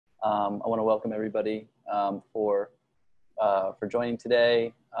I want to welcome everybody for joining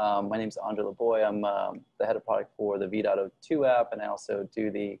today. My name is Andre LeBoy. I'm the head of product for the VDOT app, and I also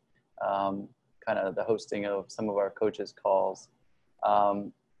do the kind of the hosting of some of our coaches' calls.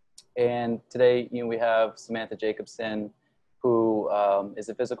 And today, we have Samantha Jacobsen, who is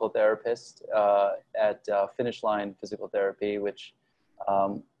a physical therapist at Finish Line Physical Therapy, which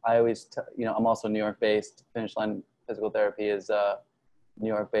I always, I'm also New York based. Finish Line Physical Therapy is New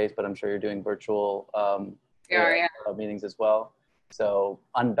York based, but I'm sure you're doing virtual meetings as well. So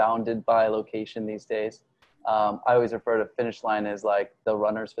unbounded by location these days. I always refer to Finish Line as like the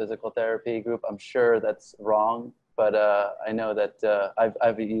runners physical therapy group. I'm sure that's wrong, but I know that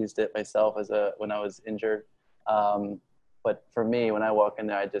I've used it myself when I was injured. But for me, when I walk in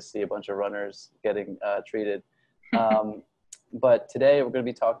there, I just see a bunch of runners getting treated. But today we're going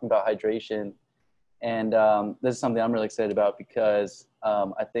to be talking about hydration. And this is something I'm really excited about because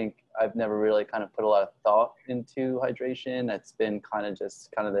I think I've never really kind of put a lot of thought into hydration. It's been kind of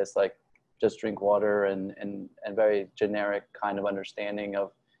this like just drink water and very generic kind of understanding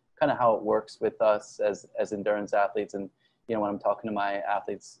of kind of how it works with us as endurance athletes. And, when I'm talking to my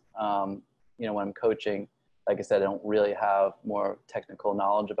athletes, when I'm coaching, like I said, I don't really have more technical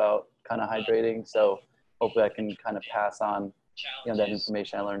knowledge about kind of hydrating. So hopefully I can kind of pass on that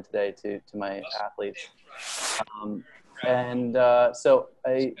information I learned today to my athletes. So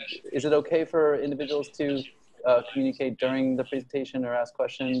is it okay for individuals to communicate during the presentation or ask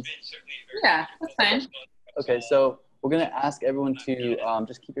questions? Yeah, that's fine. Okay, so we're going to ask everyone to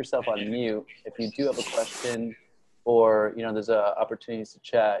just keep yourself on mute. If you do have a question or, there's opportunities to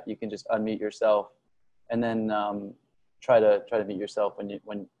chat, you can just unmute yourself and then try to mute yourself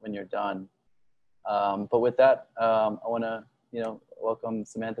when you're done. But with that, I want to welcome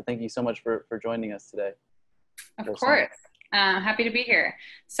Samantha. Thank you so much for joining us today. Of course. Happy to be here.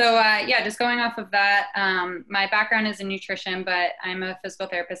 So just going off of that, my background is in nutrition, but I'm a physical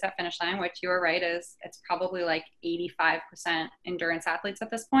therapist at Finish Line, which you are right, it's probably like 85% endurance athletes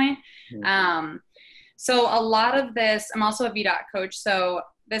at this point. Mm-hmm. So a lot of this, I'm also a VDOT coach. So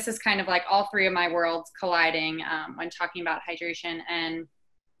this is kind of like all three of my worlds colliding when talking about hydration. And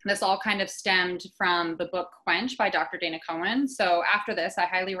this all kind of stemmed from the book Quench by Dr. Dana Cohen. So after this, I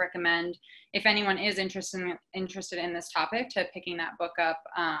highly recommend, if anyone is interested in this topic, to picking that book up.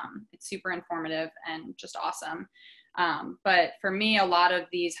 It's super informative and just awesome. But for me, a lot of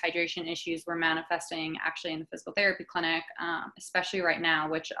these hydration issues were manifesting actually in the physical therapy clinic, especially right now,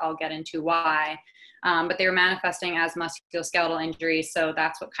 which I'll get into why. But they were manifesting as musculoskeletal injuries. So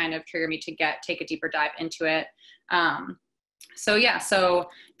that's what kind of triggered me to take a deeper dive into it. So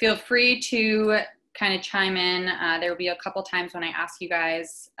feel free to kind of chime in. There will be a couple times when I ask you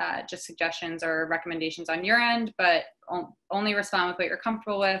guys just suggestions or recommendations on your end, but only respond with what you're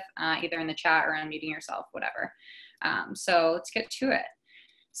comfortable with, either in the chat or unmuting yourself, whatever. So let's get to it.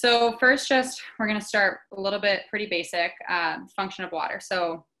 So first, we're going to start a little bit pretty basic, function of water.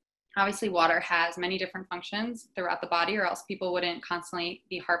 So obviously water has many different functions throughout the body, or else people wouldn't constantly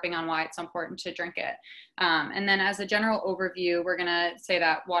be harping on why it's so important to drink it. And then as a general overview, we're gonna say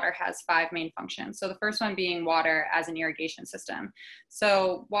that water has 5 main functions. So the first one being water as an irrigation system.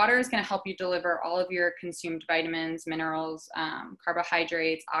 So water is gonna help you deliver all of your consumed vitamins, minerals,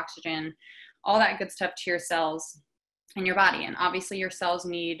 carbohydrates, oxygen, all that good stuff to your cells in your body. And obviously your cells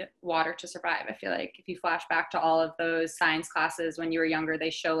need water to survive. I feel like if you flash back to all of those science classes when you were younger, they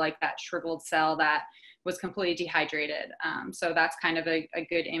show like that shriveled cell that was completely dehydrated. So that's kind of a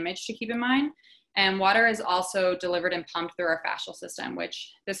good image to keep in mind. And water is also delivered and pumped through our fascial system,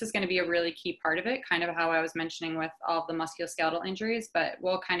 which this is going to be a really key part of it, kind of how I was mentioning with all of the musculoskeletal injuries, but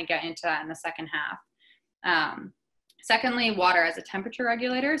we'll kind of get into that in the second half. Secondly, water as a temperature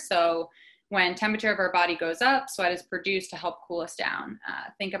regulator. So when temperature of our body goes up, sweat is produced to help cool us down.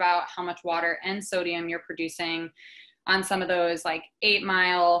 Think about how much water and sodium you're producing on some of those like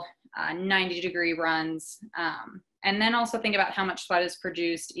 8-mile, 90-degree runs. And then also think about how much sweat is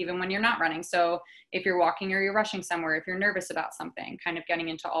produced even when you're not running. So if you're walking or you're rushing somewhere, if you're nervous about something, kind of getting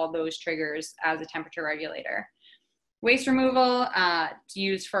into all those triggers as a temperature regulator. Waste removal,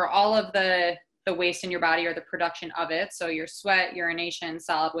 used for all of the waste in your body or the production of it. So your sweat, urination,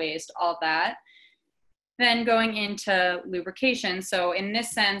 solid waste, all of that. Then going into lubrication. So in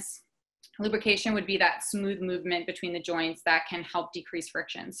this sense, lubrication would be that smooth movement between the joints that can help decrease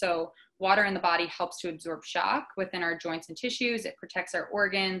friction. So water in the body helps to absorb shock within our joints and tissues. It protects our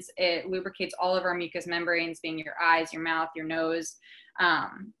organs. It lubricates all of our mucous membranes, being your eyes, your mouth, your nose.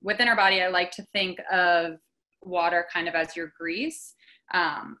 Within our body, I like to think of water kind of as your grease.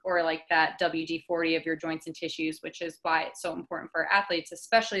 or like that WD-40 of your joints and tissues, which is why it's so important for athletes,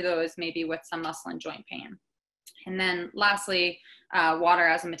 especially those maybe with some muscle and joint pain. And then lastly, water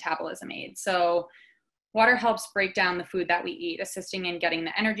as a metabolism aid. So water helps break down the food that we eat, assisting in getting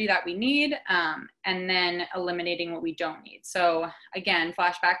the energy that we need, and then eliminating what we don't need. So again,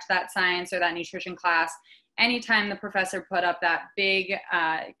 flashback to that science or that nutrition class, anytime the professor put up that big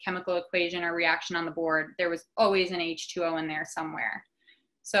chemical equation or reaction on the board, there was always an H2O in there somewhere.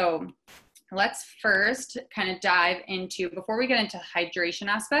 So let's first kind of dive into, before we get into hydration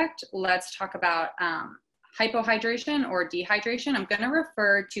aspect, let's talk about hypohydration or dehydration. I'm going to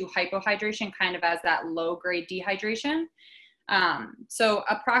refer to hypohydration kind of as that low grade dehydration. So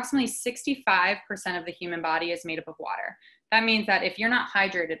approximately 65% of the human body is made up of water. That means that if you're not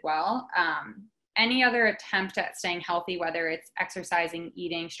hydrated well, any other attempt at staying healthy, whether it's exercising,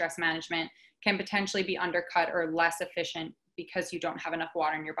 eating, stress management, can potentially be undercut or less efficient because you don't have enough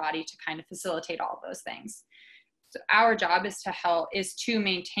water in your body to kind of facilitate all of those things. So our job is to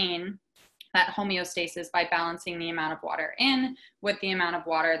maintain that homeostasis by balancing the amount of water in with the amount of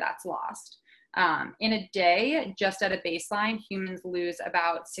water that's lost. In a day, just at a baseline, humans lose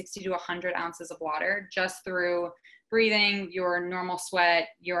about 60 to 100 ounces of water just through breathing, your normal sweat,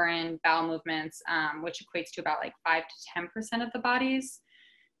 urine, bowel movements, which equates to about like 5 to 10% of the body's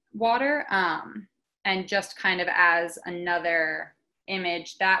water. And just kind of as another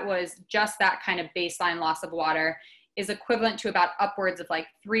image, that was just that kind of baseline loss of water is equivalent to about upwards of like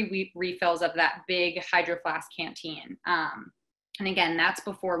 3 refills of that big Hydro Flask canteen. And again, that's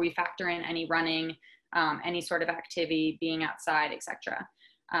before we factor in any running, any sort of activity, being outside, etc.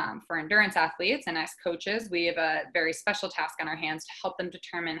 For endurance athletes and as coaches, we have a very special task on our hands to help them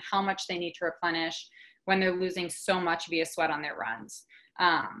determine how much they need to replenish when they're losing so much via sweat on their runs.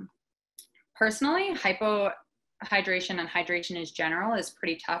 Personally, hypohydration and hydration in general is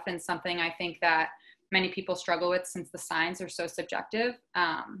pretty tough and something I think that many people struggle with since the signs are so subjective.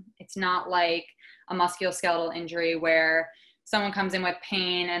 It's not like a musculoskeletal injury where someone comes in with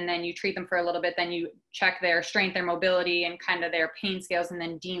pain and then you treat them for a little bit, then you check their strength, their mobility, and kind of their pain scales and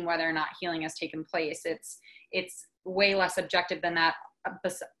then deem whether or not healing has taken place. It's way less objective than that,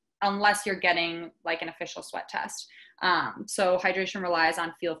 unless you're getting like an official sweat test. So hydration relies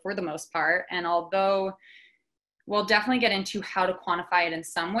on feel for the most part. And although we'll definitely get into how to quantify it in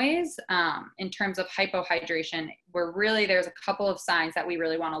some ways, in terms of hypohydration, there's a couple of signs that we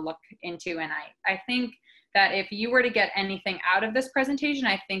really want to look into. And I think that if you were to get anything out of this presentation,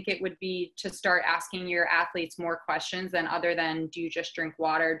 I think it would be to start asking your athletes more questions other than do you just drink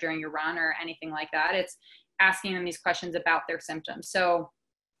water during your run or anything like that. It's asking them these questions about their symptoms. So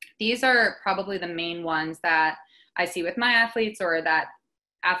these are probably the main ones that I see with my athletes or that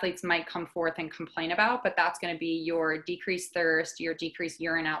athletes might come forth and complain about, but that's going to be your decreased thirst, your decreased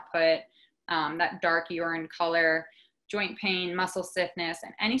urine output, that dark urine color, joint pain, muscle stiffness,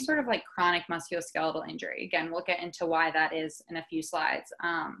 and any sort of like chronic musculoskeletal injury. Again, we'll get into why that is in a few slides.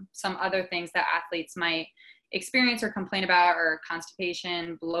 Some other things that athletes might experience or complain about are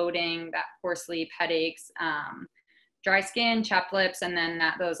constipation, bloating, that poor sleep, headaches, dry skin, chapped lips, and then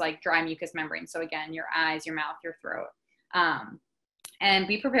those like dry mucous membranes. So again, your eyes, your mouth, your throat. And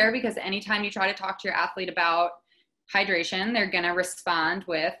be prepared because anytime you try to talk to your athlete about hydration, they're going to respond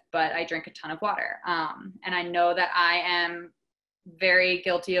with, but I drink a ton of water. And I know that I am very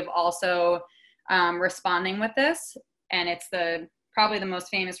guilty of also responding with this. And it's probably the most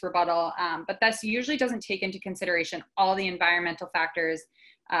famous rebuttal, but this usually doesn't take into consideration all the environmental factors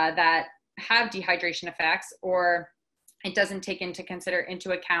that have dehydration effects, or it doesn't take into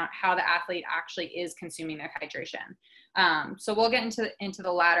account how the athlete actually is consuming their hydration. So we'll get into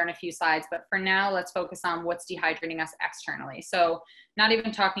the latter in a few slides, but for now, let's focus on what's dehydrating us externally. So not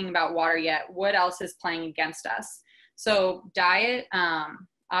even talking about water yet, what else is playing against us? So diet,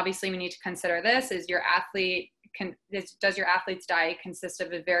 obviously we need to consider this. Does your athlete's diet consist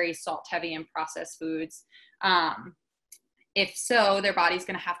of a very salt heavy and processed foods? If so, their body's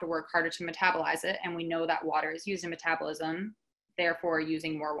going to have to work harder to metabolize it. And we know that water is used in metabolism, therefore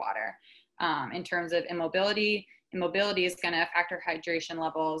using more water. In terms of immobility is going to affect our hydration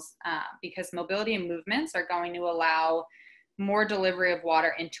levels because mobility and movements are going to allow more delivery of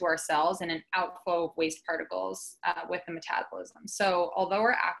water into our cells and an outflow of waste particles with the metabolism. So although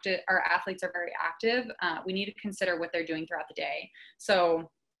our athletes are very active, we need to consider what they're doing throughout the day. So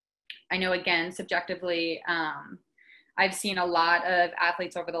I know, again, subjectively, I've seen a lot of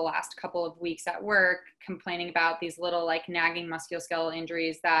athletes over the last couple of weeks at work complaining about these little like nagging musculoskeletal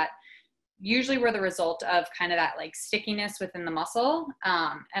injuries that usually were the result of kind of that like stickiness within the muscle.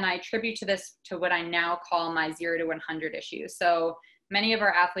 And I attribute to this to what I now call my 0 to 100 issue. So many of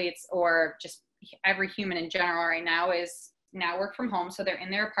our athletes, or just every human in general right now, is now work from home. So they're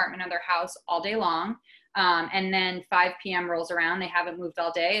in their apartment or their house all day long. And then 5 p.m. rolls around, they haven't moved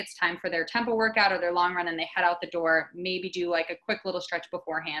all day. It's time for their tempo workout or their long run, and they head out the door, maybe do like a quick little stretch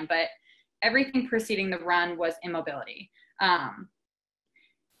beforehand. But everything preceding the run was immobility.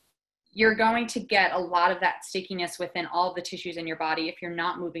 You're going to get a lot of that stickiness within all of the tissues in your body if you're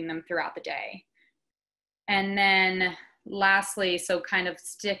not moving them throughout the day. And then lastly, so kind of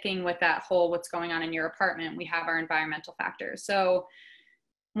sticking with that whole what's going on in your apartment, we have our environmental factors. So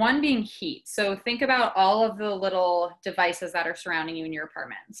one being heat. So think about all of the little devices that are surrounding you in your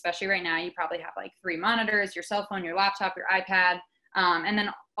apartment. Especially right now, you probably have like 3 monitors, your cell phone, your laptop, your iPad. And then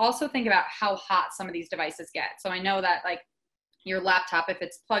also think about how hot some of these devices get. So I know that like your laptop, if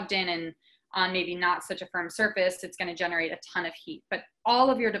it's plugged in and on maybe not such a firm surface, it's going to generate a ton of heat. But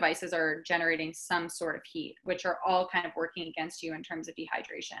all of your devices are generating some sort of heat, which are all kind of working against you in terms of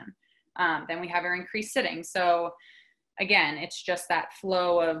dehydration. Then we have our increased sitting. So again, it's just that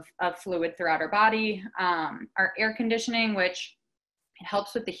flow of fluid throughout our body. Our air conditioning, which it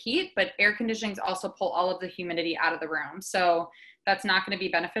helps with the heat, but air conditionings also pull all of the humidity out of the room. So that's not going to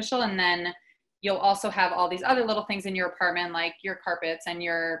be beneficial. And then you'll also have all these other little things in your apartment, like your carpets and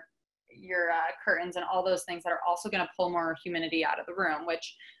your curtains and all those things that are also going to pull more humidity out of the room,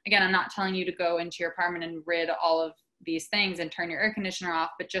 which again, I'm not telling you to go into your apartment and rid all of these things and turn your air conditioner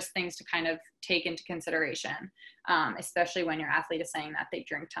off, but just things to kind of take into consideration, especially when your athlete is saying that they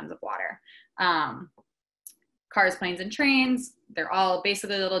drink tons of water. Cars, planes, and trains, they're all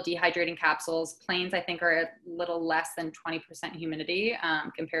basically little dehydrating capsules. Planes, I think, are a little less than 20% humidity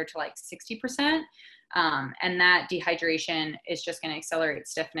compared to like 60%. And that dehydration is just going to accelerate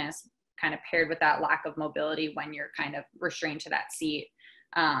stiffness, kind of paired with that lack of mobility when you're kind of restrained to that seat.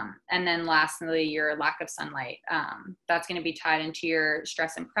 And then lastly, your lack of sunlight. That's going to be tied into your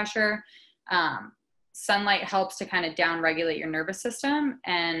stress and pressure. Sunlight helps to kind of down-regulate your nervous system,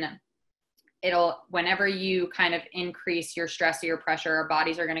 and whenever you kind of increase your stress or your pressure, our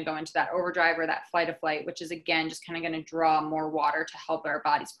bodies are going to go into that overdrive or that fight or flight, which is again just kind of going to draw more water to help our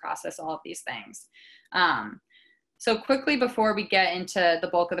bodies process all of these things. So quickly before we get into the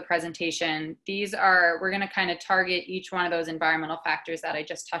bulk of the presentation, we're going to kind of target each one of those environmental factors that I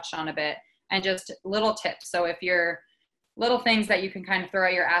just touched on a bit, and just little tips. So if you're little things that you can kind of throw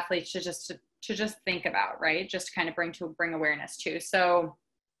at your athletes to just think about, right? Just to kind of bring awareness to. So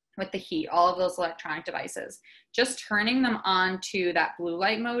with the heat, all of those electronic devices, just turning them on to that blue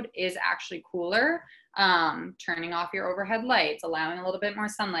light mode is actually cooler. Turning off your overhead lights, allowing a little bit more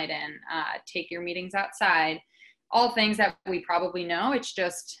sunlight in, take your meetings outside, all things that we probably know. It's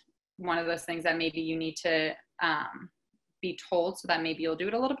just one of those things that maybe you need to be told, so that maybe you'll do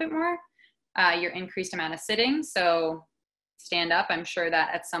it a little bit more. Your increased amount of sitting. So stand up. I'm sure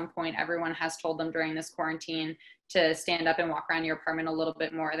that at some point everyone has told them during this quarantine to stand up and walk around your apartment a little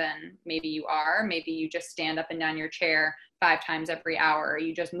bit more than maybe you are. Maybe you just stand up and down your chair 5 times every hour, or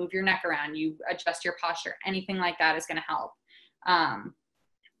you just move your neck around, you adjust your posture. Anything like that is going to help.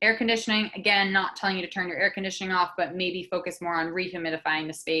 Air conditioning, again, not telling you to turn your air conditioning off, but maybe focus more on rehumidifying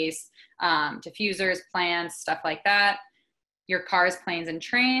the space, diffusers, plants, stuff like that. Your cars, planes, and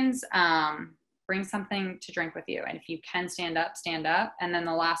trains, bring something to drink with you. And if you can stand up, stand up. And then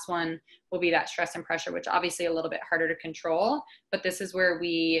the last one will be that stress and pressure, which obviously a little bit harder to control, but this is where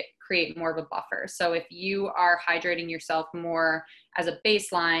we create more of a buffer. So if you are hydrating yourself more as a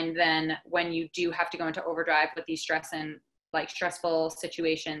baseline, then when you do have to go into overdrive with these stressful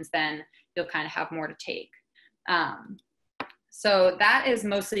situations, then you'll kind of have more to take. So that is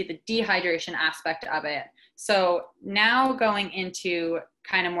mostly the dehydration aspect of it. So now going into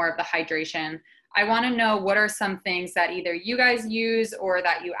kind of more of the hydration, I want to know what are some things that either you guys use or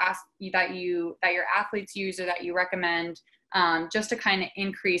that your athletes use or that you recommend, just to kind of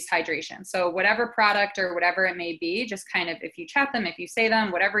increase hydration. So whatever product or whatever it may be, just kind of, if you chat them, if you say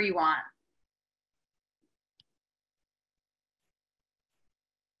them, whatever you want.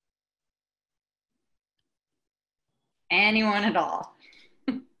 Anyone at all?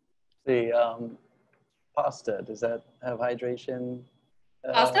 The pasta, does that have hydration?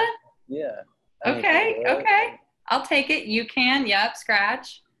 Pasta? Yeah. Okay, okay. I'll take it. You can. Yep.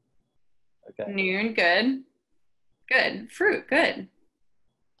 Scratch. Okay. Noon. Good. Good. Fruit. Good.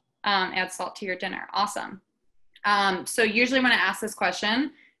 Add salt to your dinner. Awesome. So usually when I ask this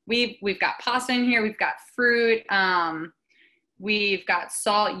question, we've got pasta in here. We've got fruit. We've got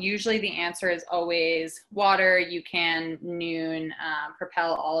salt. Usually the answer is always water. You can Noon,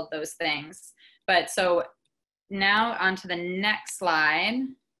 Propel, all of those things. But so now on to the next slide.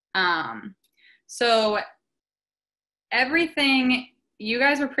 So everything you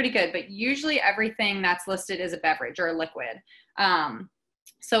guys were pretty good, but usually everything that's listed is a beverage or a liquid.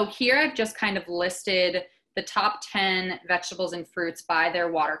 So here I've just kind of listed the top 10 vegetables and fruits by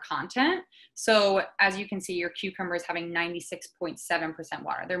their water content. So as you can see, your cucumber is having 96.7%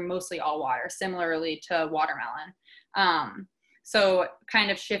 water. They're mostly all water, similarly to watermelon. So kind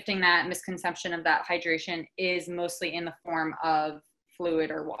of shifting that misconception of that hydration is mostly in the form of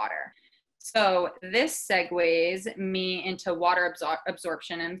fluid or water. So this segues me into water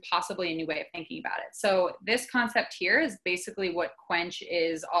absorption and possibly a new way of thinking about it. So this concept here is basically what Quench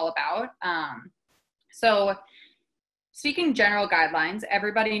is all about. So speaking general guidelines,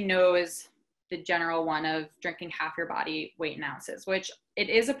 everybody knows the general one of drinking half your body weight in ounces, which it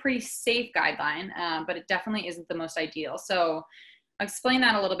is a pretty safe guideline, but it definitely isn't the most ideal. So I'll explain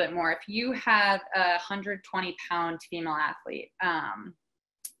that a little bit more. If you have a 120-pound female athlete,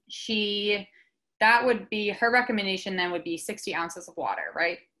 that would be her recommendation then would be 60 ounces of water,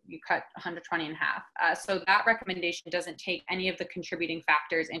 right? You cut 120 in half. So that recommendation doesn't take any of the contributing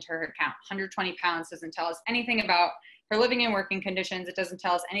factors into her account. 120 pounds doesn't tell us anything about her living and working conditions. It doesn't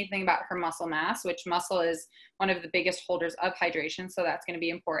tell us anything about her muscle mass, which muscle is one of the biggest holders of hydration. So that's going to be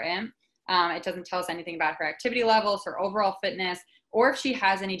important. It doesn't tell us anything about her activity levels, her overall fitness, or if she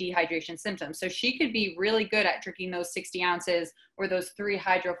has any dehydration symptoms. So she could be really good at drinking those 60 ounces or those 3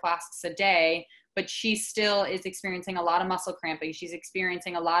 hydro flasks a day, but she still is experiencing a lot of muscle cramping. She's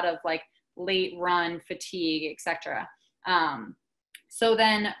experiencing a lot of like late run fatigue, etc. So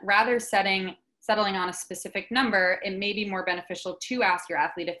then rather settling on a specific number, it may be more beneficial to ask your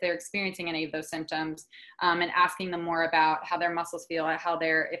athlete if they're experiencing any of those symptoms, and asking them more about how their muscles feel,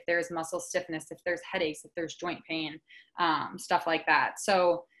 if there's muscle stiffness, if there's headaches, if there's joint pain, stuff like that.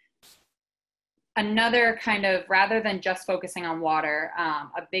 So another kind of, rather than just focusing on water,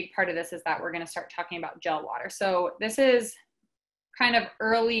 a big part of this is that we're going to start talking about gel water. So this is kind of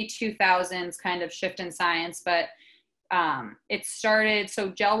early 2000s kind of shift in science, but it started, so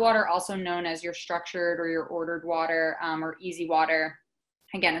gel water, also known as your structured or your ordered water, or easy water.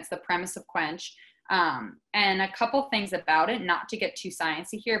 Again, it's the premise of Quench. And a couple things about it, not to get too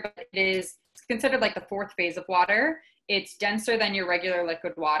sciencey here, but it's considered like the 4th phase of water. It's denser than your regular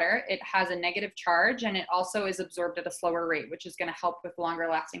liquid water. It has a negative charge, and it also is absorbed at a slower rate, which is going to help with longer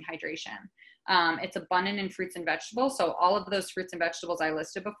lasting hydration. It's abundant in fruits and vegetables. So all of those fruits and vegetables I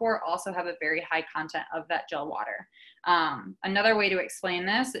listed before also have a very high content of that gel water. Another way to explain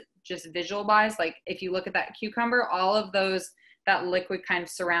this, just visualize, like if you look at that cucumber, all of that liquid kind of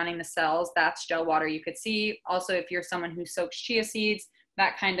surrounding the cells, that's gel water you could see. Also, if you're someone who soaks chia seeds,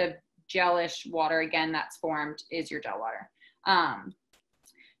 that kind of gelish water, again, that's formed is your gel water.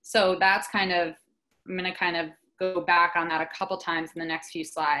 So that's kind of, I'm going to kind of go back on that a couple times in the next few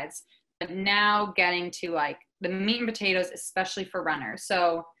slides, but now getting to like the meat and potatoes, especially for runners.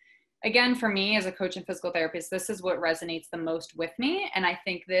 So again, for me as a coach and physical therapist, this is what resonates the most with me. And I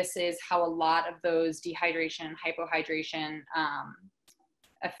think this is how a lot of those dehydration, hypohydration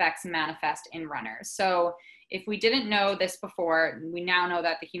effects manifest in runners. So if we didn't know this before, we now know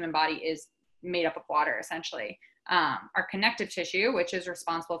that the human body is made up of water, essentially. Our connective tissue, which is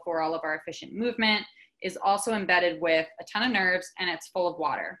responsible for all of our efficient movement, is also embedded with a ton of nerves, and it's full of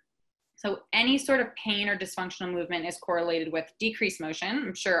water. So any sort of pain or dysfunctional movement is correlated with decreased motion.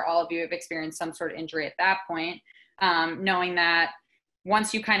 I'm sure all of you have experienced some sort of injury at that point, knowing that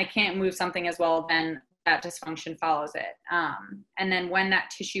once you kind of can't move something as well, then that dysfunction follows it. And then when that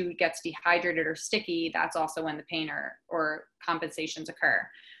tissue gets dehydrated or sticky, that's also when the pain or compensations occur.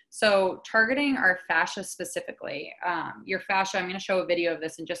 So targeting our fascia specifically, your fascia, I'm going to show a video of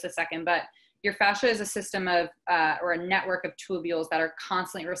this in just a second, but your fascia is a system of, or a network of tubules that are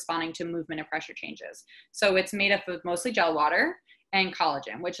constantly responding to movement and pressure changes. So it's made up of mostly gel water and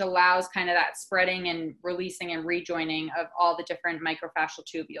collagen, which allows kind of that spreading and releasing and rejoining of all the different microfascial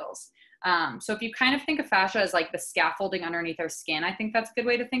tubules. So if you kind of think of fascia as like the scaffolding underneath our skin, I think that's a good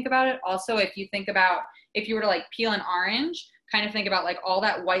way to think about it. Also, if you think about, if you were to like peel an orange, kind of think about like all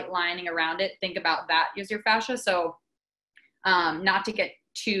that white lining around it, think about that as your fascia. So not to get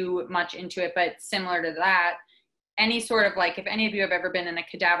too much into it, but similar to that, any sort of like, if any of you have ever been in a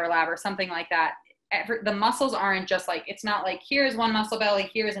cadaver lab or something like that, the muscles aren't just like, it's not like here's one muscle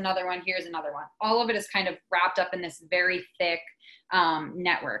belly, here's another one, here's another one. All of it is kind of wrapped up in this very thick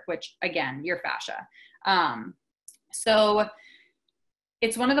network, which again, your fascia. So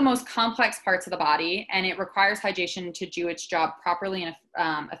it's one of the most complex parts of the body, and it requires hydration to do its job properly and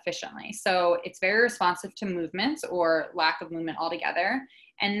efficiently. So it's very responsive to movements or lack of movement altogether.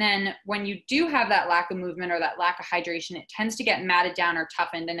 And then when you do have that lack of movement or that lack of hydration, it tends to get matted down or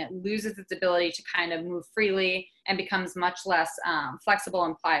toughened, and it loses its ability to kind of move freely and becomes much less flexible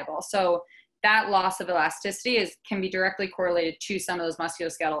and pliable. So that loss of elasticity can be directly correlated to some of those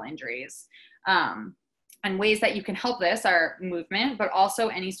musculoskeletal injuries. And ways that you can help this are movement, but also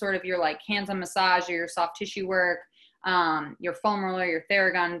any sort of your like hands-on massage or your soft tissue work, your foam roller, your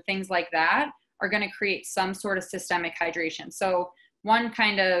Theragun, things like that are going to create some sort of systemic hydration. So one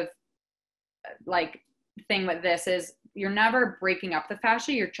kind of like thing with this is you're never breaking up the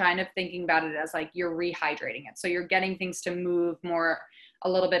fascia. You're kind of thinking about it as like you're rehydrating it. So you're getting things to move more, a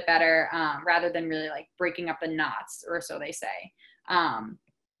little bit better, rather than really like breaking up the knots, or so they say.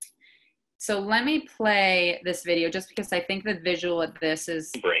 So let me play this video just because I think the visual of this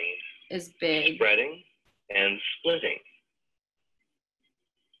is big. Spreading and splitting.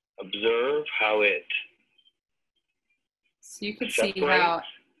 Observe how it So you can separates.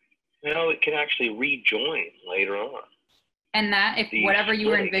 see how it can actually rejoin later on. And that, if whatever you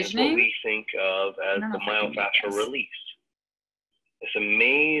were envisioning, is what we think of as the myofascial release. This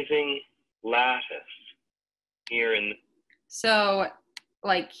amazing lattice here in. So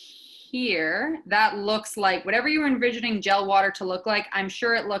like here, that looks like whatever you were envisioning gel water to look like. I'm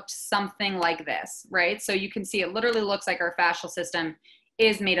sure it looked something like this, right? So you can see it literally looks like our fascial system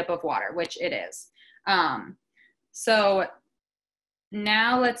is made up of water, which it is. So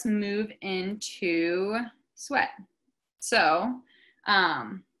now let's move into sweat. So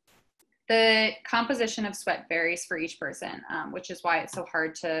the composition of sweat varies for each person, which is why it's so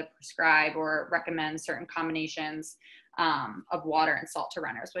hard to prescribe or recommend certain combinations of water and salt to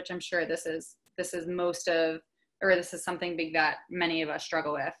runners, which I'm sure this is something big that many of us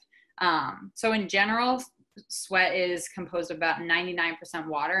struggle with. So in general, sweat is composed of about 99%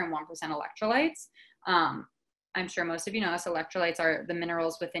 water and 1% electrolytes. I'm sure most of you know this. Electrolytes are the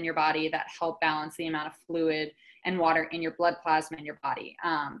minerals within your body that help balance the amount of fluid and water in your blood plasma in your body.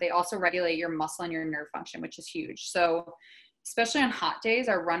 They also regulate your muscle and your nerve function, which is huge. So especially on hot days,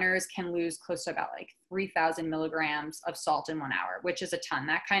 our runners can lose close to about like 3,000 milligrams of salt in 1 hour, which is a ton.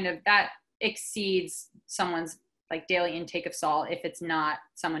 That exceeds someone's like daily intake of salt if it's not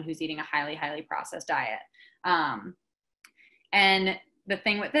someone who's eating a highly, highly processed diet. And the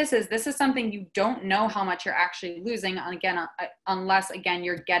thing with this is something you don't know how much you're actually losing, unless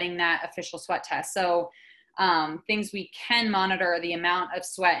you're getting that official sweat test. So things we can monitor are the amount of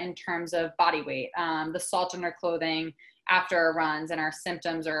sweat in terms of body weight, the salt in our clothing after our runs, and our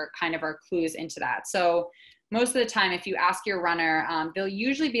symptoms are kind of our clues into that. So most of the time, if you ask your runner, they'll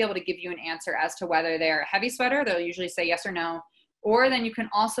usually be able to give you an answer as to whether they're a heavy sweater. They'll usually say yes or no. Or then you can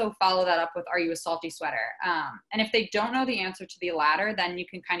also follow that up with, are you a salty sweater? And if they don't know the answer to the latter, then you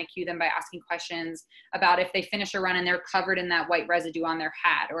can kind of cue them by asking questions about if they finish a run and they're covered in that white residue on their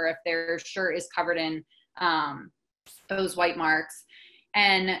hat, or if their shirt is covered in those white marks.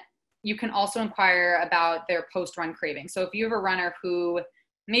 And you can also inquire about their post-run craving. So if you have a runner who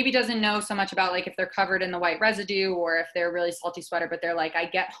maybe doesn't know so much about like if they're covered in the white residue or if they're a really salty sweater, but they're like, I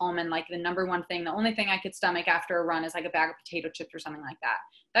get home and like the only thing I could stomach after a run is like a bag of potato chips or something like that.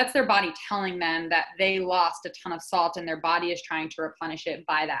 That's their body telling them that they lost a ton of salt and their body is trying to replenish it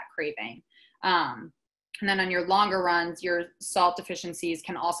by that craving. And then on your longer runs, your salt deficiencies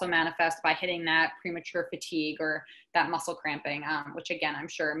can also manifest by hitting that premature fatigue or that muscle cramping, which again, I'm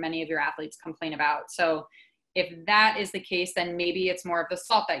sure many of your athletes complain about. So if that is the case, then maybe it's more of the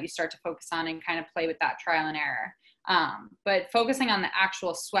salt that you start to focus on and kind of play with that trial and error. But focusing on the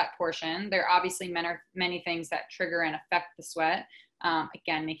actual sweat portion, there are obviously many things that trigger and affect the sweat.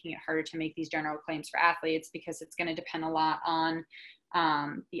 Again, making it harder to make these general claims for athletes because it's going to depend a lot on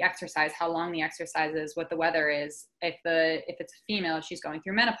the exercise, how long the exercise is, what the weather is, if it's a female, if she's going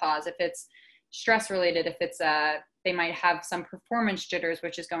through menopause, if it's stress related, if it's they might have some performance jitters,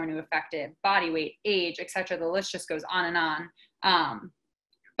 which is going to affect it, body weight, age, etc. The list just goes on and on.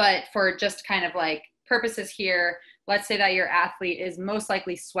 But for just kind of like purposes here, let's say that your athlete is most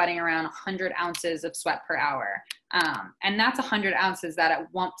likely sweating around 100 ounces of sweat per hour. And that's 100 ounces that at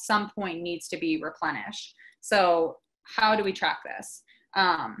some point needs to be replenished. So how do we track this?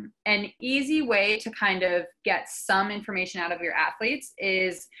 An easy way to kind of get some information out of your athletes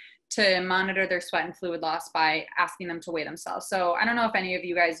is to monitor their sweat and fluid loss by asking them to weigh themselves. So I don't know if any of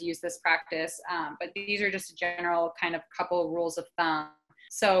you guys use this practice, but these are just a general kind of couple rules of thumb.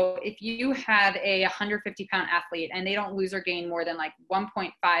 So if you have a 150-pound athlete and they don't lose or gain more than like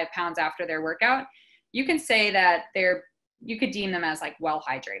 1.5 pounds after their workout, you can say that you could deem them as like well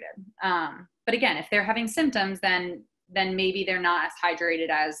hydrated. But again, if they're having symptoms, then maybe they're not as hydrated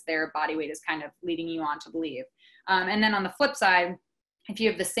as their body weight is kind of leading you on to believe. And then on the flip side, if you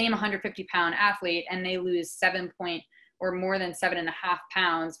have the same 150-pound athlete and they lose or more than 7.5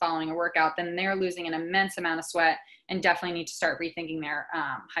 pounds following a workout, then they're losing an immense amount of sweat and definitely need to start rethinking their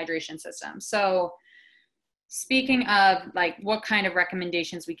hydration system. So speaking of like what kind of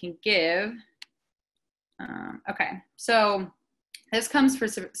recommendations we can give, okay, so this comes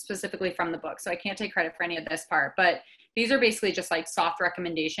specifically from the book, so I can't take credit for any of this part, but these are basically just like soft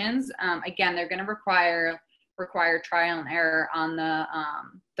recommendations. Again, they're going to require trial and error on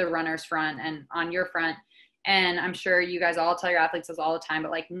the runner's front and on your front. And I'm sure you guys all tell your athletes this all the time, but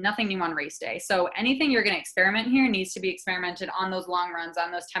like nothing new on race day. So anything you're going to experiment here needs to be experimented on those long runs,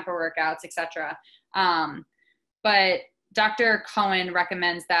 on those tempo workouts, etc. But Dr. Cohen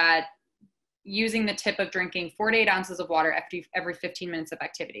recommends that using the tip of drinking 4 to 8 ounces of water every 15 minutes of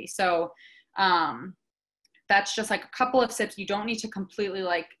activity. So that's just like a couple of sips. You don't need to completely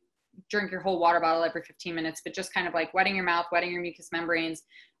like drink your whole water bottle every 15 minutes, but just kind of like wetting your mouth, wetting your mucous membranes,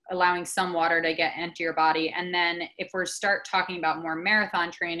 allowing some water to get into your body. And then if we start talking about more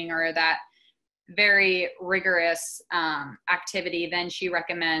marathon training or that very rigorous activity, then she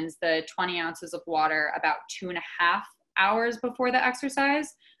recommends the 20 ounces of water about 2.5 hours before the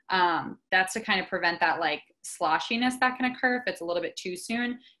exercise. That's to kind of prevent that like sloshiness that can occur if it's a little bit too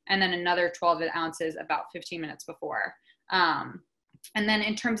soon. And then another 12 ounces about 15 minutes before. And then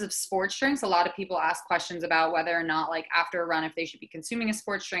in terms of sports drinks, a lot of people ask questions about whether or not like after a run, if they should be consuming a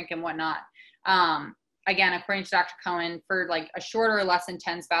sports drink and whatnot. Again, according to Dr. Cohen, for like a shorter or less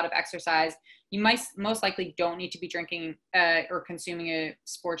intense bout of exercise, you most likely don't need to be drinking or consuming a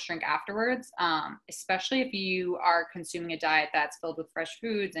sports drink afterwards, especially if you are consuming a diet that's filled with fresh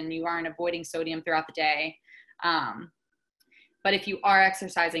foods and you aren't avoiding sodium throughout the day. But if you are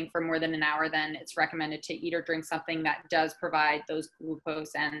exercising for more than an hour, then it's recommended to eat or drink something that does provide those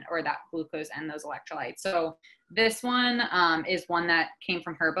glucose and those electrolytes. So this one is one that came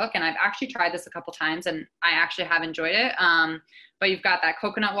from her book, and I've actually tried this a couple times and I actually have enjoyed it. But you've got that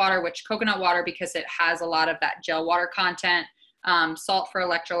coconut water, because it has a lot of that gel water content, salt for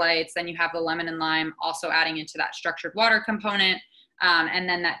electrolytes. Then you have the lemon and lime also adding into that structured water component. And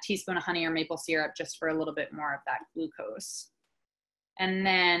then that teaspoon of honey or maple syrup just for a little bit more of that glucose. And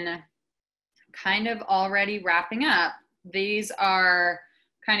then kind of already wrapping up, these are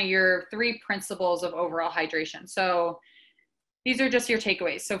kind of your 3 principles of overall hydration. So these are just your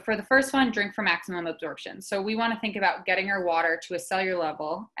takeaways. So for the first one, drink for maximum absorption. So we want to think about getting our water to a cellular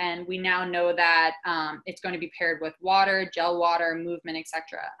level. And we now know that it's going to be paired with water, gel water, movement,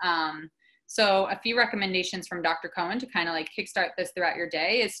 etc. So a few recommendations from Dr. Cohen to kind of like kickstart this throughout your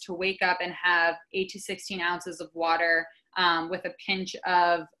day is to wake up and have 8 to 16 ounces of water with a pinch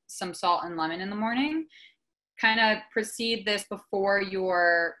of some salt and lemon in the morning. Kind of precede this before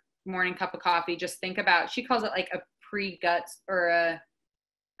your morning cup of coffee. Just think about, she calls it like a pre-gut or a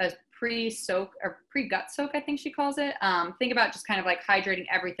pre-soak or pre-gut soak, I think she calls it. Think about just kind of like hydrating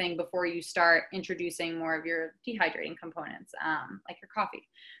everything before you start introducing more of your dehydrating components, like your coffee.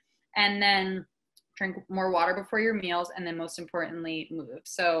 And then drink more water before your meals, and then most importantly, move.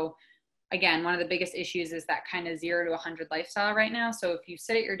 So again, one of the biggest issues is that kind of 0 to 100 lifestyle right now. So if you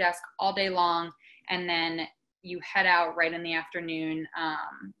sit at your desk all day long and then you head out right in the afternoon,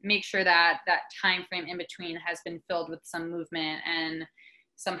 make sure that that time frame in between has been filled with some movement and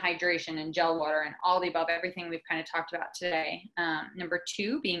some hydration and gel water and all the above, everything we've kind of talked about today. Number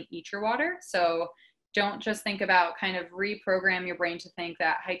 2 being eat your water. So don't just think about kind of reprogram your brain to think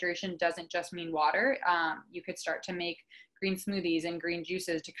that hydration doesn't just mean water. You could start to make green smoothies and green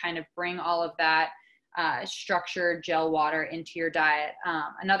juices to kind of bring all of that structured gel water into your diet.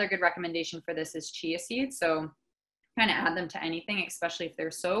 Another good recommendation for this is chia seeds. So kind of add them to anything, especially if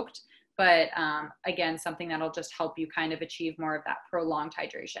they're soaked. But again, something that'll just help you kind of achieve more of that prolonged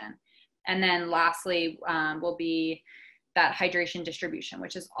hydration. And then lastly will be that hydration distribution,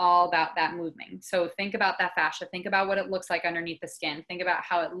 which is all about that movement. So think about that fascia, think about what it looks like underneath the skin, think about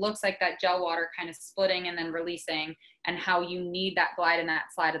how it looks like that gel water kind of splitting and then releasing, and how you need that glide and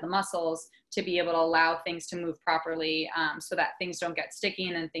that slide of the muscles to be able to allow things to move properly, so that things don't get sticky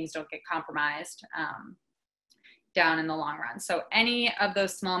and then things don't get compromised down in the long run. So any of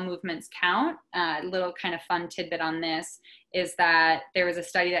those small movements count. A little kind of fun tidbit on this is that there was a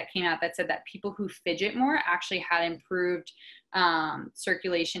study that came out that said that people who fidget more actually had improved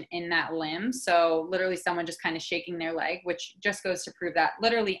circulation in that limb. So literally someone just kind of shaking their leg, which just goes to prove that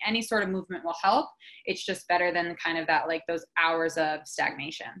literally any sort of movement will help. It's just better than kind of that, like those hours of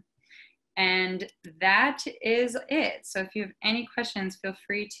stagnation. And that is it. So if you have any questions, feel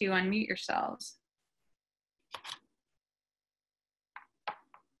free to unmute yourselves.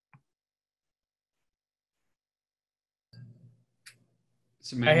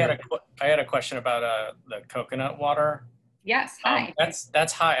 Samantha. I had a question about the coconut water. Yes. Hi.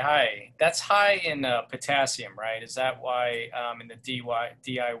 That's high. That's high in potassium, right? Is that why in the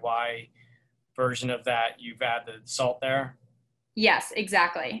DIY version of that you've added salt there? Yes,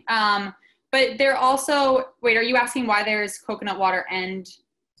 exactly. But they're also, wait, are you asking why there's coconut water and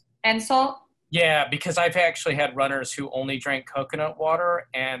salt? Yeah, because I've actually had runners who only drank coconut water,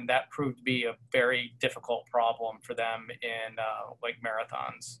 and that proved to be a very difficult problem for them in like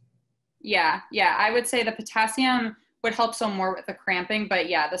marathons. Yeah, I would say the potassium would help some more with the cramping, but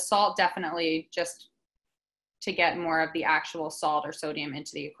yeah, the salt definitely just to get more of the actual salt or sodium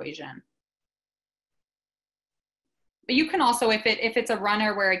into the equation. But you can also, if it's a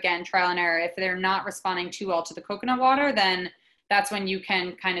runner where, again, trial and error, if they're not responding too well to the coconut water, then that's when you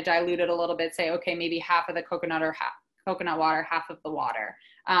can kind of dilute it a little bit, say, okay, maybe half of the coconut or coconut water, half of the water.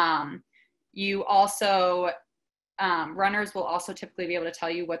 You also, runners will also typically be able to tell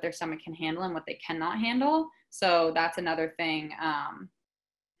you what their stomach can handle and what they cannot handle. So that's another thing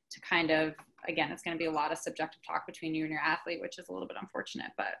to kind of, again, it's going to be a lot of subjective talk between you and your athlete, which is a little bit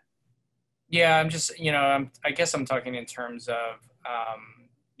unfortunate, but. Yeah, I'm just, I guess I'm talking in terms of,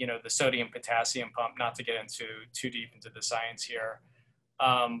 the sodium potassium pump, not to get into too deep into the science here.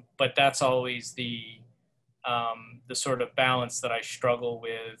 But that's always the sort of balance that I struggle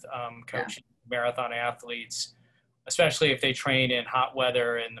with coaching marathon athletes, especially if they train in hot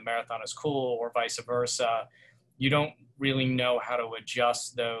weather and the marathon is cool, or vice versa. You don't really know how to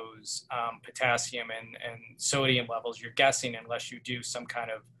adjust those potassium and sodium levels. You're guessing unless you do some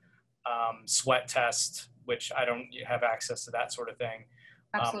kind of sweat test, which I don't have access to that sort of thing.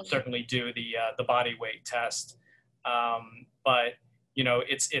 Certainly do the body weight test. But,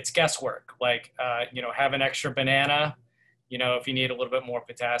 it's guesswork. Like, have an extra banana, if you need a little bit more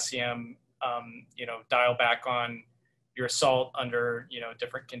potassium, dial back on your salt under,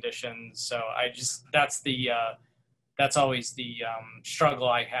 different conditions. So that's always the struggle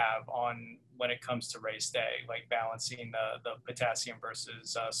I have on when it comes to race day, like balancing the potassium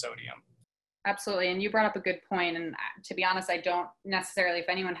versus sodium. Absolutely. And you brought up a good point. And to be honest, I don't necessarily, if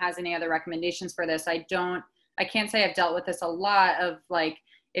anyone has any other recommendations for this, I can't say I've dealt with this a lot of, like,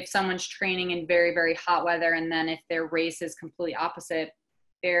 if someone's training in very, very hot weather, and then if their race is completely opposite,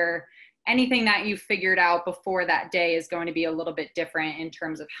 anything that you figured out before that day is going to be a little bit different in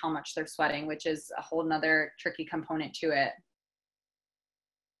terms of how much they're sweating, which is a whole nother tricky component to it.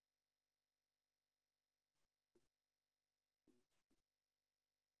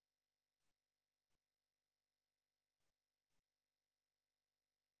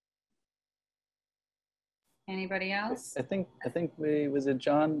 Anybody else? I think was it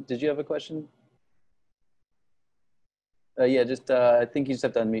John? Did you have a question? Yeah, I think you just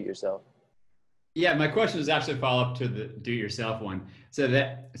have to unmute yourself. Yeah, my question is actually a follow-up to the do-it-yourself one. So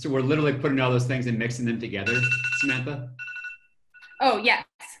we're literally putting all those things and mixing them together, Samantha? Oh, yes.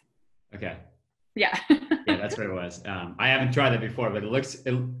 Okay. Yeah. Yeah, that's what it was. I haven't tried that before, but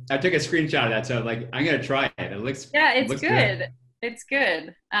I took a screenshot of that, so I'm going to try it. It looks good. It's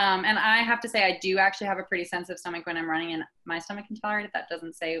good. And I have to say, I do actually have a pretty sensitive stomach when I'm running, and my stomach can tolerate it. That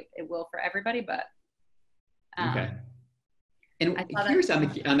doesn't say it will for everybody, but. Okay. And here's on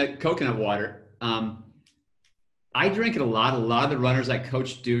the coconut water. I drink it a lot. A lot of the runners I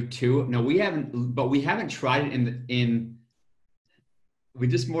coach do too. No, we haven't tried it we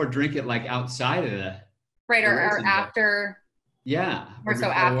just more drink it like outside of the. Right. Or after. Yeah. Or so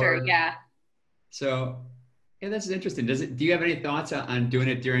after. Yeah. So. Yeah, that's interesting. Do you have any thoughts on doing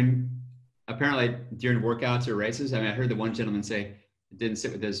it during workouts or races? I mean, I heard the one gentleman say it didn't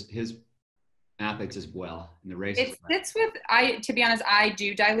sit with his athletes as well in the races. To be honest, I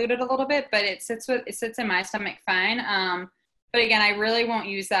do dilute it a little bit, but it sits in my stomach fine. But again, I really won't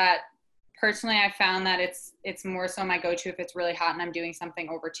use that. Personally, I found that it's more so my go-to if it's really hot and I'm doing something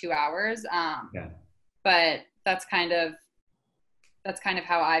over 2 hours. But that's kind of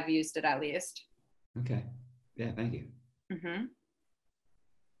how I've used it, at least. Okay. Yeah, thank you. Mm-hmm.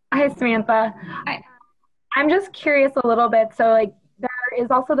 Hi, Samantha. Hi. I'm just curious a little bit. So, like, there is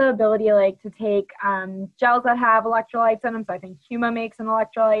also the ability, like, to take gels that have electrolytes in them. So I think Huma makes an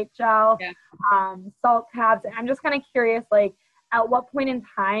electrolyte gel, salt tabs. I'm just kind of curious, like, at what point in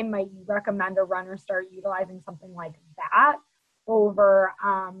time might you recommend a runner start utilizing something like that over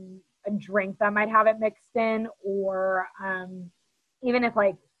a drink that might have it mixed in, or even if,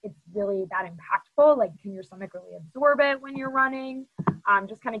 like, it's really that impactful, like, can your stomach really absorb it when you're running? I'm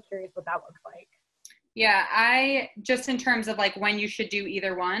just kind of curious what that looks like. Yeah, I just, in terms of like when you should do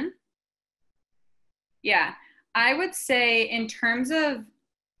either one. Yeah, I would say in terms of,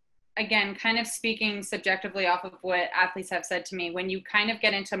 again, kind of speaking subjectively off of what athletes have said to me, when you kind of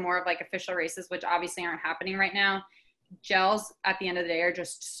get into more of like official races, which obviously aren't happening right now, gels at the end of the day are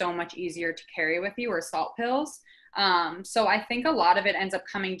just so much easier to carry with you, or salt pills. So I think a lot of it ends up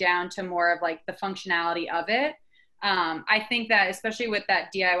coming down to more of like the functionality of it. I think that especially with that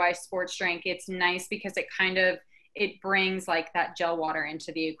DIY sports drink, it's nice because it brings like that gel water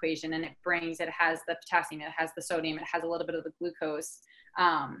into the equation, and it has the potassium, it has the sodium, it has a little bit of the glucose.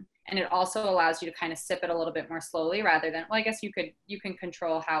 And it also allows you to kind of sip it a little bit more slowly rather than, well, I guess you can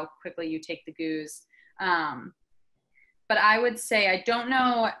control how quickly you take the goos. But I would say, I don't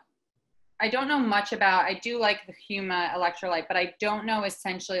know much about, I do like the Huma electrolyte, but I don't know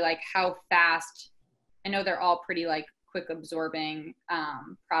essentially like how fast, I know they're all pretty like quick absorbing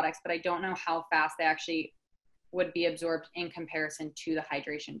products, but I don't know how fast they actually would be absorbed in comparison to the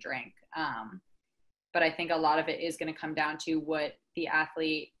hydration drink. But I think a lot of it is going to come down to what the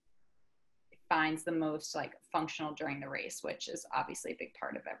athlete finds the most like functional during the race, which is obviously a big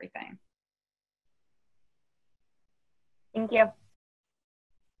part of everything. Thank you.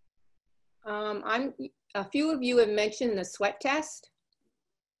 A few of you have mentioned the sweat test,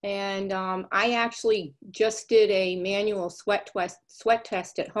 and I actually just did a manual sweat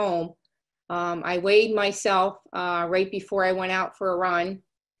test at home. I weighed myself right before I went out for a run,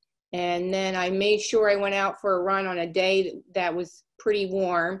 and then I made sure I went out for a run on a day that was pretty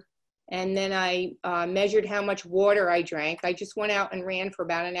warm, and then I measured how much water I drank. I just went out and ran for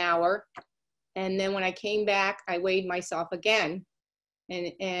about an hour, and then when I came back, I weighed myself again.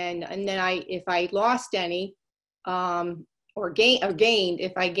 And then if I lost any, or gained,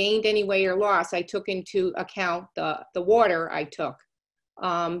 if I gained any weight or loss, I took into account the water I took.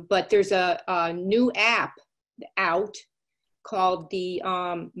 But there's a new app out called the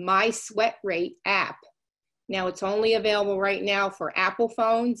My Sweat Rate app. Now it's only available right now for Apple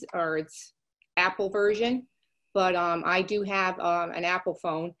phones, or it's Apple version, but I do have an Apple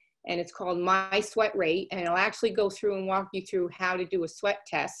phone, and it's called My Sweat Rate, and it'll actually go through and walk you through how to do a sweat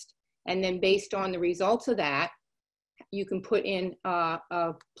test. And then based on the results of that, you can put in a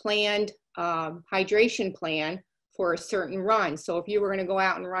planned hydration plan for a certain run. So if you were going to go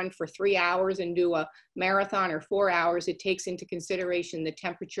out and run for 3 hours and do a marathon, or 4 hours, it takes into consideration the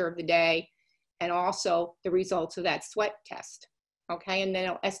temperature of the day and also the results of that sweat test. Okay, and then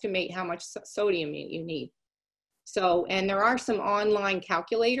it'll estimate how much sodium you need. So, and there are some online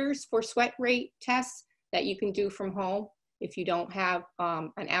calculators for sweat rate tests that you can do from home if you don't have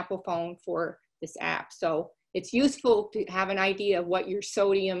an Apple phone for this app. So it's useful to have an idea of what your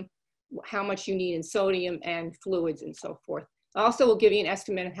sodium, how much you need in sodium and fluids and so forth. Also will give you an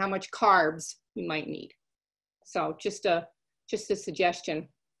estimate of how much carbs you might need. So just a suggestion.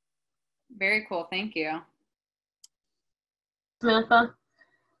 Very cool, thank you. Samantha,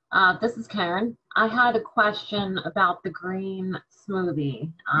 this is Karen. I had a question about the green smoothie,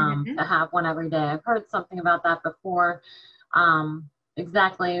 to have one every day. I've heard something about that before.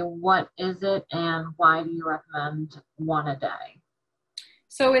 Exactly what is it, and why do you recommend one a day?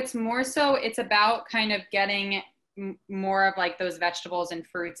 So it's about kind of getting more of like those vegetables and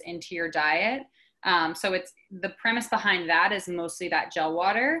fruits into your diet. So it's the premise behind that is mostly that gel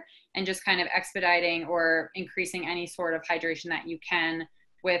water, and just kind of expediting or increasing any sort of hydration that you can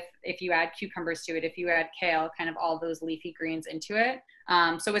with, if you add cucumbers to it, if you add kale, kind of all those leafy greens into it.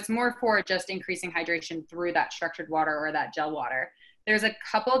 So it's more for just increasing hydration through that structured water or that gel water. There's a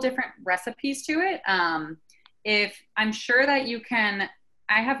couple different recipes to it. If I'm sure that you can,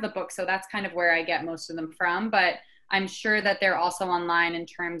 I have the book, so that's kind of where I get most of them from, but I'm sure that they're also online in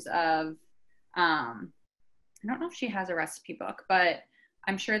terms of, I don't know if she has a recipe book, but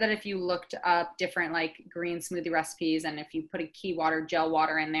I'm sure that if you looked up different like green smoothie recipes, and if you put a key water, gel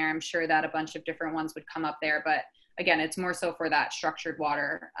water in there, I'm sure that a bunch of different ones would come up there. But again, it's more so for that structured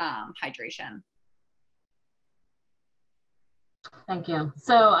water hydration. Thank you.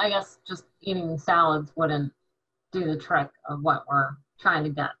 So I guess just eating salads wouldn't do the trick of what we're trying to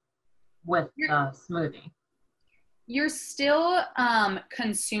get with the smoothie. You're still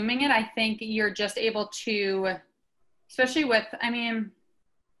consuming it. I think you're just able to, especially with, I mean,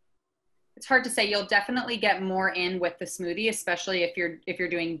 it's hard to say. You'll definitely get more in with the smoothie, especially if you're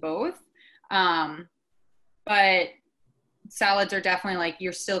doing both. But salads are definitely like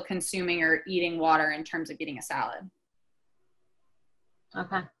you're still consuming or eating water in terms of eating a salad.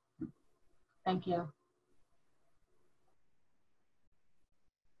 Okay. Thank you.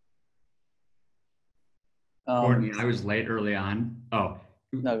 Courtney, I was late early on. Oh,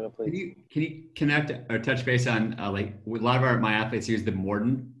 no, go please. Can you connect or touch base on like a lot of my athletes use the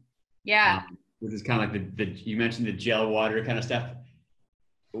Morden? Yeah. Which is kind of like you mentioned the gel water kind of stuff.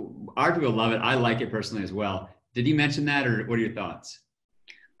 our people love it. I like it personally as well. Did you mention that, or what are your thoughts?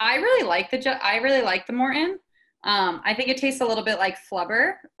 I really like the Morton. I think it tastes a little bit like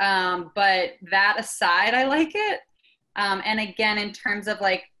flubber, but that aside, I like it. And again, in terms of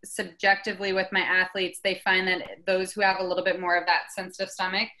like subjectively with my athletes, they find that those who have a little bit more of that sensitive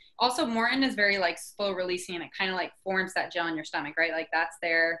stomach, also Morton is very like slow releasing, and it kind of like forms that gel in your stomach, right? Like that's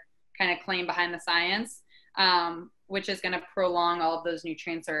their kind of claim behind the science, which is going to prolong all of those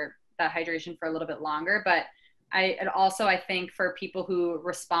nutrients or that hydration for a little bit longer. But I think for people who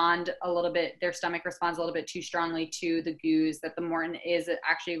respond a little bit, their stomach responds a little bit too strongly to the goos, that the Morton is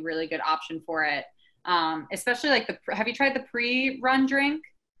actually a really good option for it. Especially like have you tried the pre-run drink?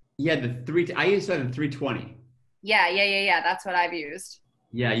 Yeah, I used that in 320. Yeah. That's what I've used.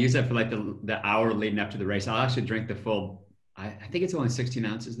 Yeah, I use that for like the hour leading up to the race. I'll actually drink the full, I think it's only 16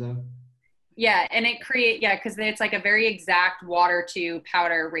 ounces though. Yeah, and because it's like a very exact water to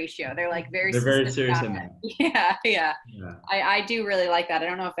powder ratio. They're like they're very serious in that. Yeah. I do really like that. I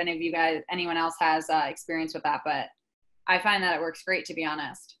don't know if anyone else has experience with that, but I find that it works great, to be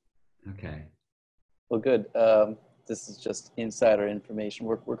honest. Okay. Well, good. This is just insider information.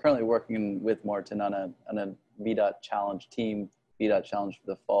 We're currently working with Morton on a VDOT challenge team, VDOT challenge for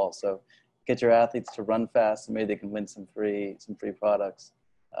the fall. So get your athletes to run fast, and maybe they can win some free products.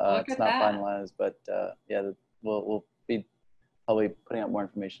 It's not finalized, but we'll be probably putting out more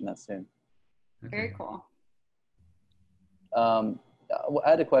information on that soon. Okay. Very cool. I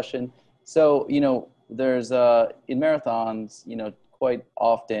had a question. So, there's in marathons, quite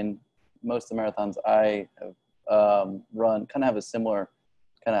often, most of the marathons I have run kind of have a similar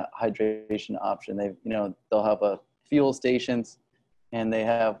kind of hydration option. They'll have a fuel stations, and they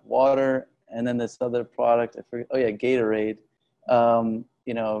have water, and then this other product, I forget, Gatorade.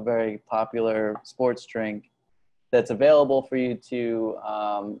 A very popular sports drink that's available for you to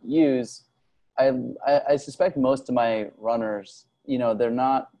use. I suspect most of my runners, they're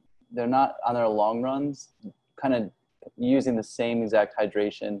not on their long runs kind of using the same exact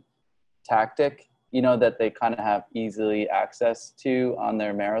hydration tactic, that they kind of have easily access to on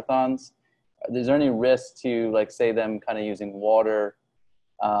their marathons. Is there any risk to, like, say, them kind of using water,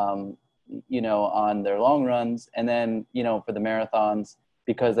 on their long runs, and then, for the marathons,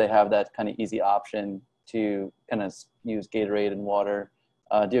 because they have that kind of easy option to kind of use Gatorade and water?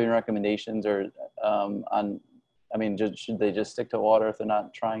 Do you have any recommendations or should they just stick to water if they're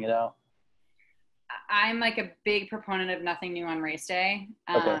not trying it out? I'm like a big proponent of nothing new on race day.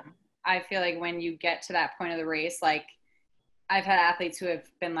 Okay. I feel like when you get to that point of the race, like I've had athletes who have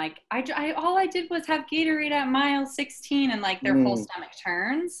been like, all I did was have Gatorade at mile 16, and like their whole stomach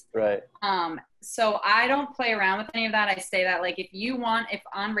turns. Right. So I don't play around with any of that. I say that, like, if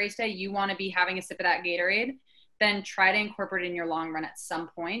on race day you want to be having a sip of that Gatorade, then try to incorporate it in your long run at some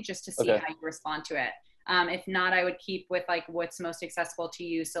point just to see how you respond to it. If not, I would keep with like what's most accessible to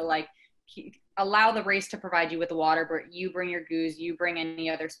you. So like allow the race to provide you with the water, but you bring your goos, you bring any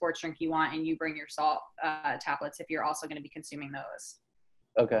other sports drink you want, and you bring your salt tablets if you're also going to be consuming those.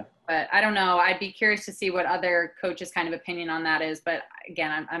 Okay. But I don't know. I'd be curious to see what other coaches' kind of opinion on that is. But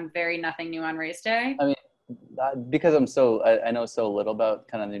again, I'm very nothing new on race day. I mean, because I know so little about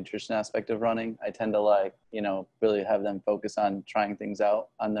kind of the nutrition aspect of running, I tend to really have them focus on trying things out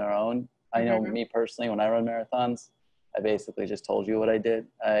on their own. I know me personally, when I run marathons, I basically just told you what I did.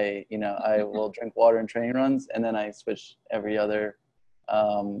 I will drink water in training runs, and then I switch every other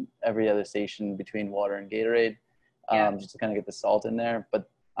station between water and Gatorade, just to kind of get the salt in there. But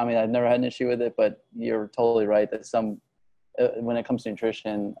I mean, I've never had an issue with it, but you're totally right that when it comes to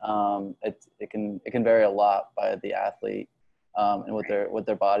nutrition, it can vary a lot by the athlete, and what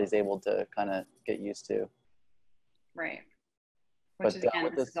their body's able to kind of get used to. Right. Which is, again,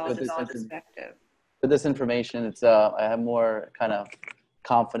 this is all perspective. With this information, I have more kind of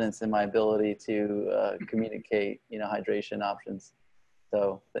confidence in my ability to communicate, hydration options.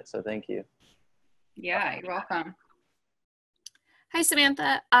 So thank you. Yeah, you're welcome. Hi,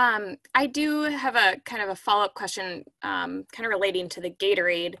 Samantha. I do have a kind of a follow-up question, kind of relating to the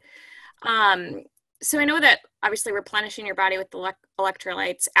Gatorade. So I know that obviously replenishing your body with the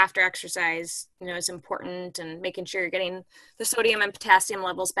electrolytes after exercise, is important, and making sure you're getting the sodium and potassium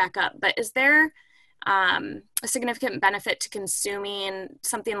levels back up. But is there a significant benefit to consuming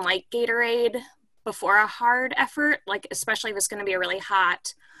something like Gatorade before a hard effort, like especially if it's going to be a really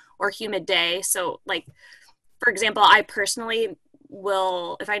hot or humid day? So like, for example, I personally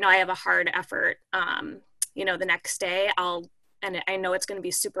will, if I know I have a hard effort, the next day and I know it's going to be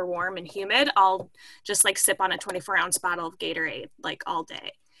super warm and humid, I'll just like sip on a 24-ounce bottle of Gatorade like all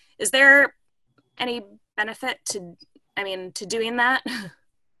day. Is there any benefit to doing that?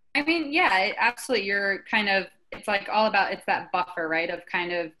 I mean, yeah, absolutely. You're kind of, it's like all about, it's that buffer, right? Of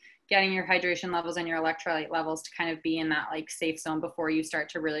kind of getting your hydration levels and your electrolyte levels to kind of be in that like safe zone before you start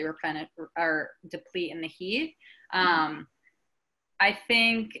to really replenish or deplete in the heat. I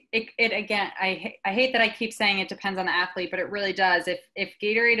think it again, I hate that I keep saying it depends on the athlete, but it really does. If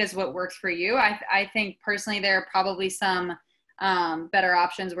Gatorade is what works for you, I think personally there are probably some better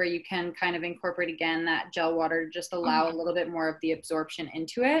options where you can kind of incorporate again that gel water to just allow a little bit more of the absorption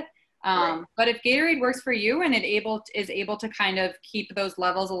into it. But if Gatorade works for you and is able to kind of keep those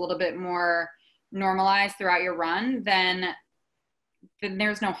levels a little bit more normalized throughout your run, then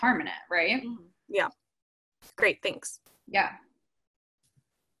there's no harm in it, right? Yeah. Great, thanks. Yeah.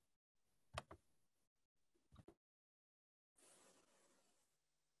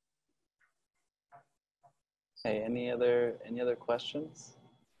 Hey, any other questions?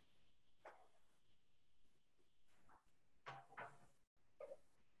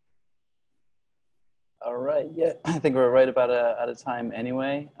 All right, yeah, I think we're right about out of time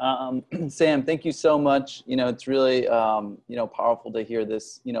anyway. Sam, thank you so much. You know, it's really, you know, powerful to hear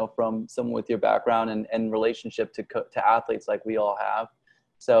this, you know, from someone with your background and relationship to athletes like we all have.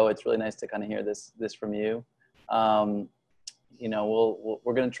 So it's really nice to kind of hear this from you. You know,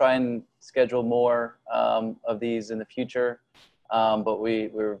 we're going to try and schedule more of these in the future. But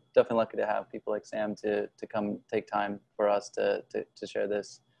we're definitely lucky to have people like Sam to come take time for us to share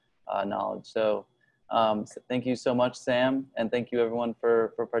this knowledge. So thank you so much, Sam, and thank you everyone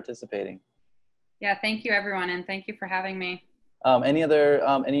for participating. Yeah, thank you everyone, and thank you for having me.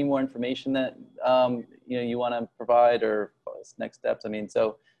 Any more information that you know you want to provide or next steps? I mean,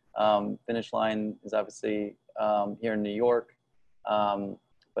 so Finish Line is obviously here in New York, but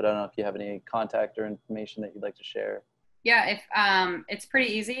I don't know if you have any contact or information that you'd like to share. Yeah, if it's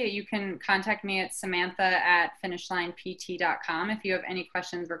pretty easy. You can contact me at samantha@finishlinept.com. If you have any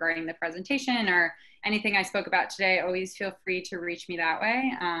questions regarding the presentation or anything I spoke about today, always feel free to reach me that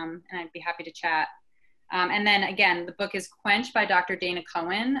way, and I'd be happy to chat. And then again, the book is Quench by Dr. Dana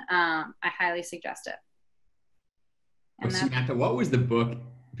Cohen. I highly suggest it. And Samantha, what was the book?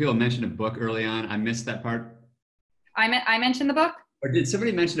 People mentioned a book early on. I missed that part. I mentioned the book? Or did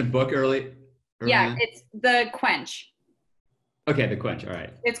somebody mention a book early yeah, on? It's The Quench. Okay, The Quench, all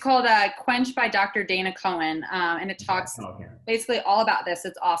right. It's called Quench by Dr. Dana Cohen, and it talks basically all about this.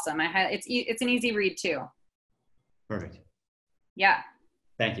 It's awesome. It's an easy read too. Perfect. Yeah.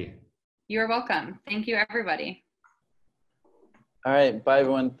 Thank you. You're welcome. Thank you, everybody. All right, bye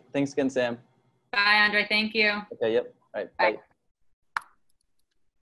everyone. Thanks again, Sam. Bye, Andre. Thank you. Okay, yep. All right, bye.